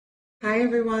Hi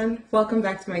everyone, welcome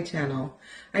back to my channel.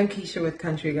 I'm Keisha with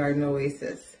Country Garden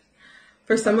Oasis.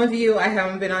 For some of you, I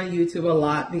haven't been on YouTube a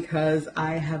lot because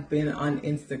I have been on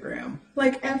Instagram,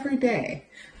 like every day.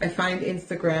 I find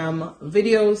Instagram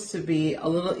videos to be a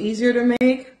little easier to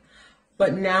make,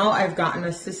 but now I've gotten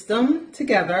a system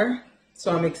together,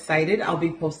 so I'm excited. I'll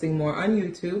be posting more on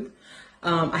YouTube.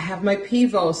 I have my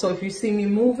Pivo, so if you see me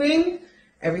moving,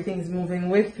 everything's moving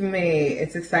with me.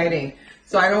 It's exciting.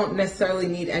 So I don't necessarily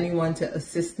need anyone to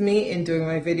assist me in doing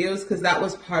my videos because that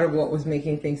was part of what was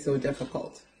making things so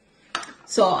difficult.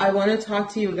 So I want to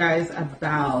talk to you guys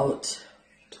about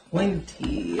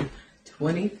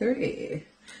 2023.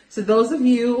 So those of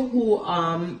you who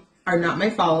are not my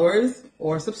followers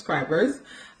or subscribers,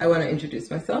 I want to introduce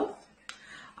myself.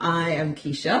 I am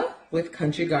Keisha with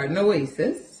Country Garden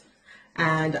Oasis,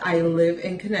 and I live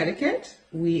in Connecticut.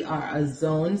 We are a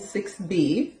Zone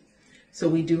 6B. So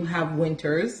we do have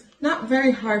winters, not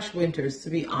very harsh winters, to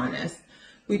be honest.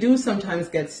 We do sometimes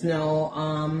get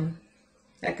snow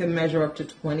that can measure up to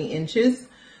 20 inches,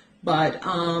 but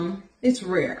it's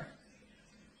rare.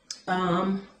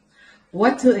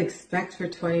 What to expect for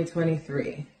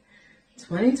 2023?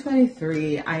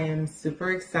 2023, I am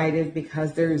super excited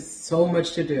because there's so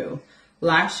much to do.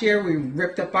 Last year, we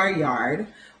ripped up our yard.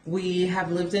 We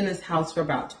have lived in this house for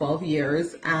about 12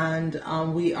 years, and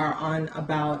we are on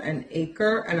about 1.33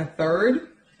 acres.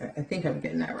 I think I'm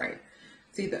getting that right.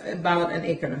 It's either about 1.33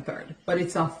 acres, but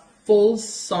it's a full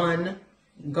sun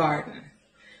garden.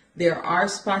 There are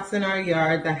spots in our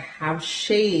yard that have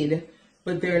shade,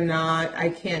 but they're not, I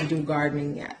can't do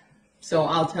gardening yet. So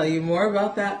I'll tell you more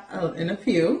about that in a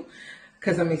few,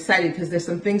 because I'm excited because there's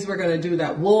some things we're going to do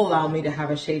that will allow me to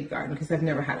have a shade garden because I've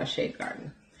never had a shade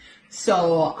garden.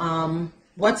 So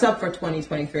what's up for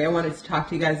 2023? I wanted to talk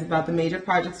to you guys about the major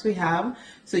projects we have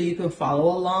so you can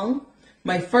follow along.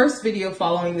 My first video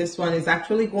following this one is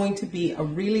actually going to be a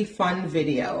really fun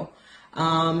video.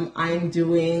 I'm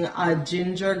doing a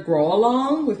ginger grow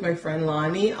along with my friend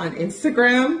Lonnie on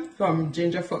Instagram from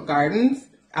Gingerfoot Gardens.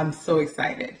 I'm so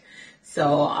excited.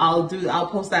 So I'll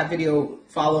post that video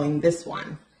following this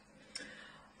one.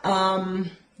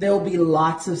 There will be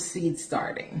lots of seed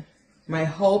starting. My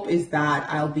hope is that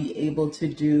I'll be able to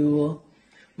do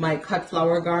my cut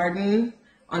flower garden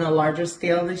on a larger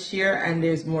scale this year, and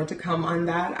there's more to come on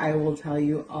that. I will tell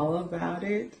you all about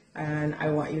it, and I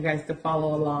want you guys to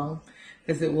follow along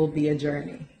because it will be a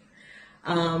journey.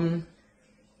 But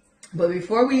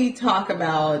before we talk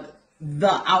about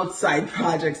the outside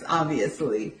projects,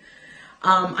 obviously,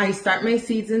 I start my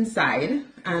seeds inside,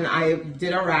 and I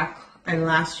did a rack, and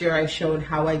last year I showed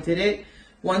how I did it.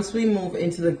 Once we move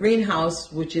into the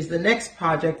greenhouse, which is the next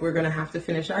project, we're going to have to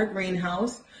finish our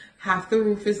greenhouse. Half the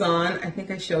roof is on. I think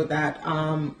I showed that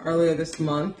earlier this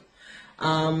month.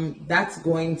 That's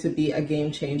going to be a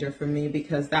game changer for me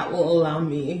because that will allow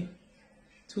me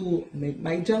to make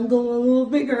my jungle a little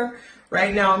bigger.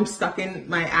 Right now I'm stuck in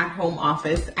my at-home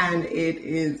office and it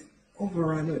is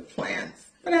overrun with plants,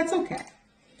 but that's okay.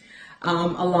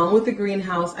 Along with the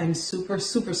greenhouse, I'm super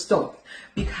stoked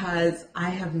because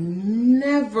I have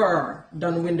never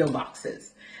done window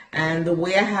boxes. And the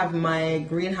way I have my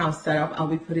greenhouse set up, I'll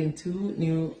be putting 2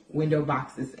 new window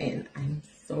boxes in. I'm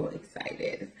so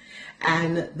excited.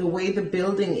 And the way the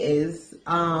building is,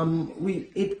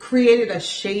 it created a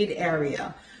shade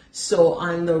area. So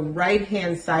on the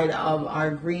right-hand side of our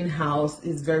greenhouse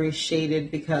is very shaded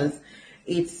because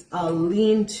it's a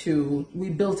lean-to. We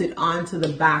built it onto the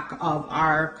back of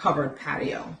our covered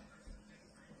patio.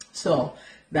 So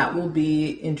that will be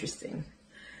interesting.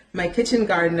 My kitchen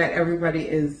garden that everybody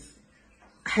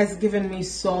has given me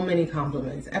so many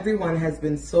compliments. Everyone has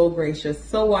been so gracious,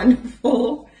 so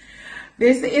wonderful.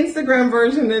 There's the Instagram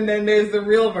version and then there's the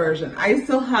real version. I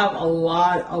still have a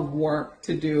lot of work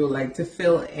to do, like to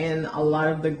fill in a lot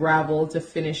of the gravel to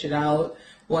finish it out.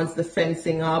 Once the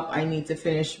fencing up, I need to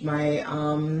finish my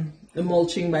the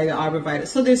mulching by the arborvitae.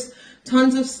 So there's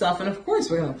tons of stuff, and of course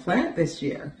we're gonna plant this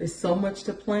year. There's so much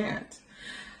to plant.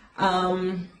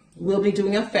 We'll be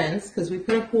doing a fence because we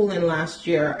put a pool in last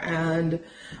year, and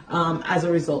as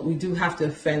a result, we do have to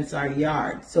fence our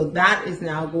yard. So that is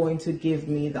now going to give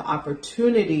me the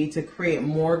opportunity to create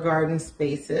more garden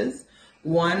spaces.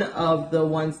 One of the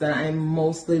ones that I'm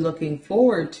mostly looking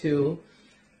forward to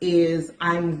is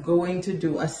I'm going to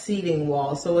do a seeding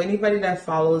wall. So anybody that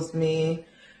follows me,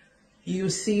 you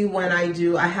see when I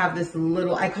have this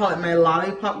little, I call it my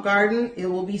lollipop garden. It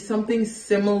will be something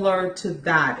similar to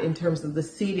that in terms of the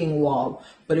seeding wall,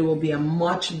 but it will be a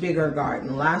much bigger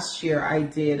garden. Last year I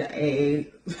did a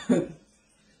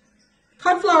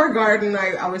cut flower garden.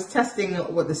 I was testing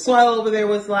what the soil over there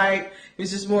was like.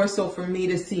 was just more so for me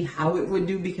to see how it would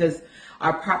do, because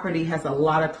our property has a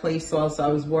lot of clay soil. So I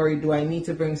was worried, do I need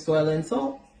to bring soil in?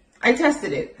 So I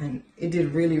tested it and it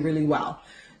did really, really well.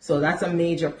 So that's a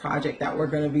major project that we're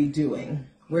going to be doing.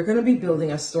 We're going to be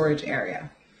building a storage area.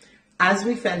 As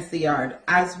we fence the yard,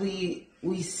 as we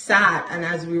sat and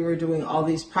as we were doing all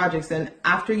these projects, and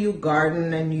after you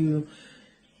garden and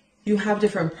you have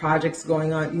different projects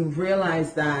going on, you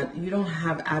realize that you don't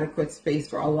have adequate space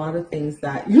for a lot of things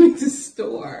that you need to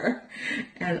store.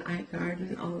 And I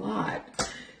garden a lot.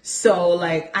 So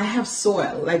like I have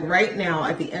soil, like right now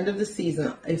at the end of the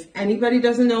season, if anybody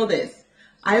doesn't know this,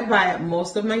 I buy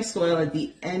most of my soil at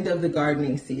the end of the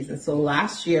gardening season. So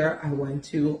last year I went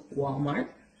to Walmart.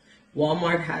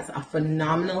 Walmart has a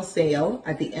phenomenal sale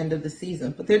at the end of the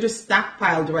season, but they're just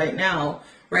stockpiled right now,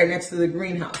 right next to the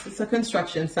greenhouse. It's a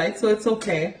construction site, so it's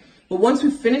okay. But once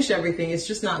we finish everything, it's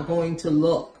just not going to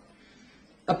look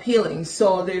appealing.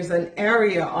 So there's an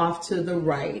area off to the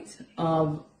right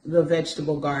of the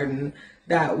vegetable garden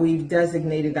that we've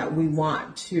designated that we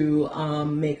want to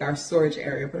make our storage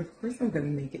area. But of course, I'm going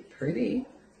to make it pretty.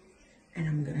 And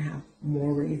I'm going to have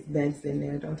more raised beds in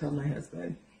there. Don't tell my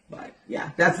husband. But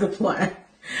yeah, that's the plan.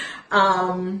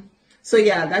 So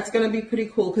yeah, that's going to be pretty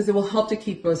cool because it will help to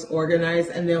keep us organized,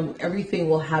 and then everything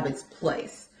will have its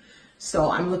place.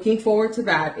 So I'm looking forward to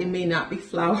that. It may not be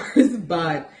flowers,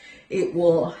 but it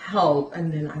will help.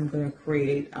 And then I'm going to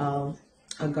create a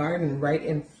garden right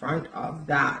in front of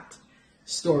that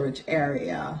storage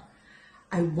area.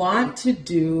 I want to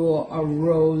do a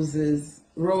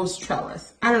rose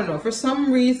trellis. I don't know, for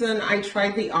some reason I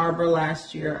tried the arbor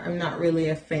last year. I'm not really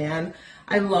a fan.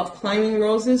 I love climbing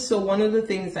roses, so one of the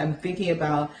things I'm thinking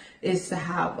about is to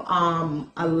have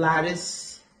a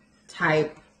lattice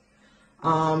type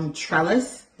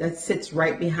trellis that sits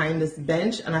right behind this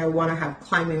bench, and I want to have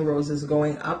climbing roses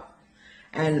going up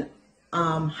and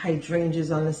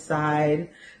hydrangeas on the side.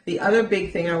 The other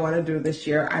big thing I want to do this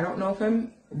year, I don't know if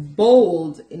I'm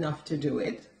bold enough to do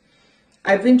it.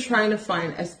 I've been trying to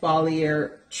find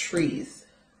espalier trees,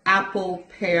 apple,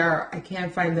 pear. I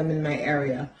can't find them in my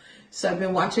area. So I've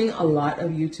been watching a lot of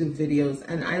YouTube videos,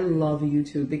 and I love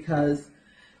YouTube because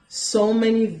so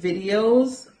many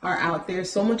videos are out there,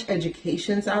 so much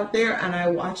education's out there. And I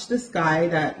watched this guy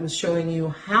that was showing you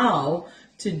how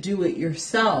to do it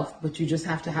yourself, but you just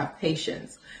have to have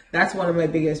patience. That's one of my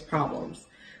biggest problems.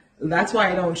 That's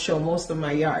why I don't show most of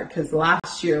my yard, because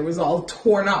last year it was all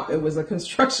torn up. It was a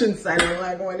construction site. I'm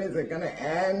like, when is it going to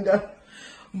end?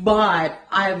 But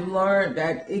I've learned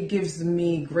that it gives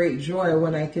me great joy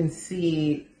when I can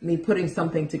see me putting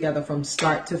something together from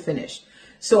start to finish.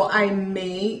 So I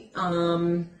may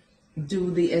do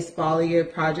the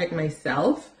espalier project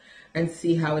myself and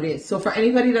see how it is. So for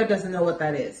anybody that doesn't know what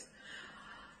that is,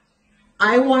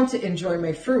 I want to enjoy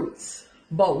my fruits.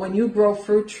 But when you grow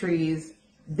fruit trees,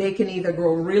 they can either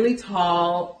grow really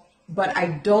tall, but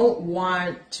I don't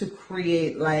want to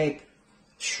create like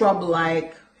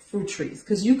shrub-like fruit trees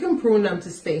because you can prune them to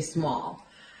stay small.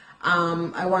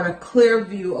 I want a clear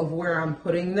view of where I'm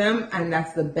putting them, and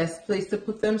that's the best place to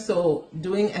put them. So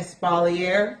doing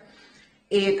espalier,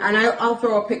 and I'll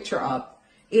throw a picture up.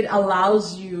 It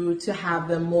allows you to have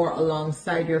them more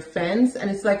alongside your fence, and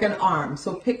it's like an arm.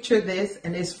 So picture this,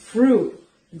 and there's fruit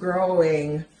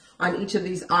growing on each of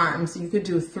these arms. You could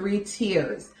do 3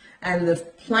 tiers, and the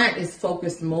plant is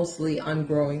focused mostly on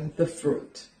growing the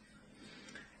fruit.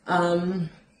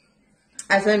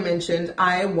 As I mentioned,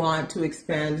 I want to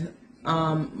expand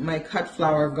my cut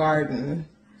flower garden.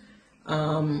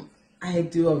 I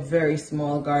do a very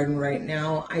small garden right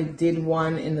now. I did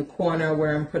one in the corner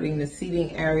where I'm putting the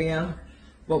seating area,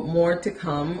 but more to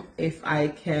come. If I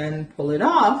can pull it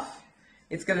off,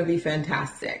 it's going to be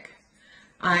fantastic.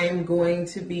 I'm going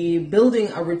to be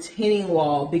building a retaining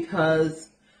wall because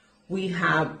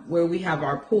where we have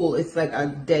our pool, it's like a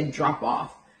dead drop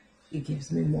off. It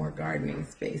gives me more gardening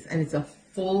space, and it's a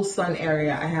full sun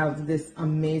area. I have this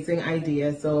amazing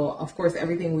idea. So of course,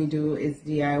 everything we do is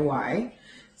DIY.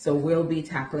 So we'll be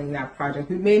tackling that project.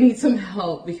 We may need some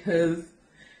help because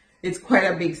it's quite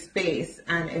a big space.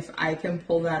 And if I can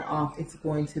pull that off, it's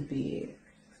going to be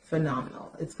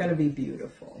phenomenal. It's going to be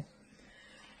beautiful.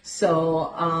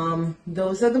 So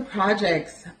those are the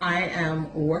projects I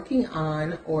am working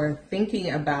on or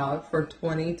thinking about for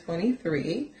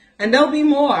 2023. And there'll be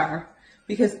more,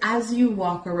 because as you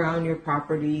walk around your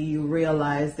property, you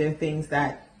realize there are things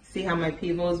that, see how my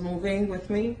pivot is moving with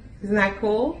me? Isn't that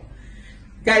cool?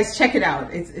 Guys, check it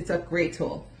out. It's a great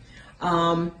tool.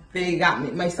 They got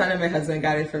me, my son and my husband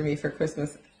got it for me for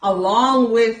Christmas,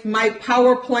 along with my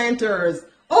power planters.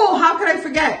 Oh, how could I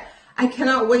forget? I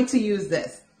cannot wait to use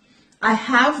this. I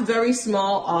have very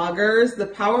small augers, the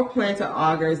power planter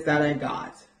augers that I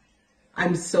got.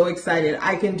 I'm so excited.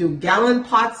 I can do gallon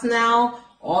pots now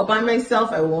all by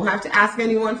myself. I won't have to ask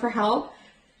anyone for help.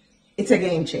 It's a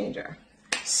game changer.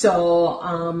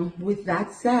 So with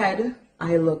that said,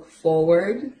 I look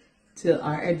forward to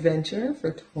our adventure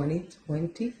for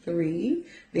 2023.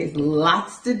 There's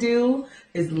lots to do.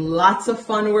 There's lots of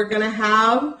fun we're going to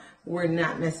have. We're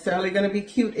not necessarily going to be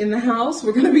cute in the house.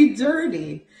 We're going to be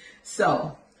dirty.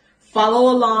 So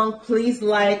follow along. Please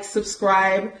like,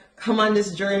 subscribe. Come on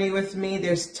this journey with me.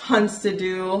 There's tons to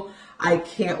do. I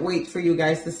can't wait for you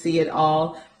guys to see it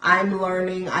all. I'm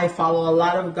learning. I follow a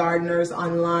lot of gardeners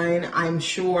online. I'm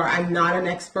sure I'm not an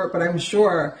expert, but I'm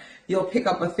sure you'll pick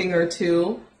up a thing or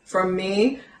two from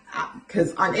me,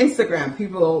 because on Instagram,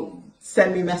 people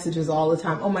send me messages all the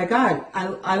time. Oh my God,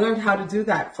 I learned how to do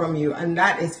that from you. And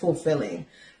that is fulfilling.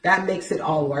 That makes it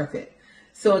all worth it.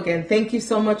 So again, thank you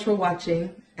so much for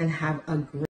watching and have a great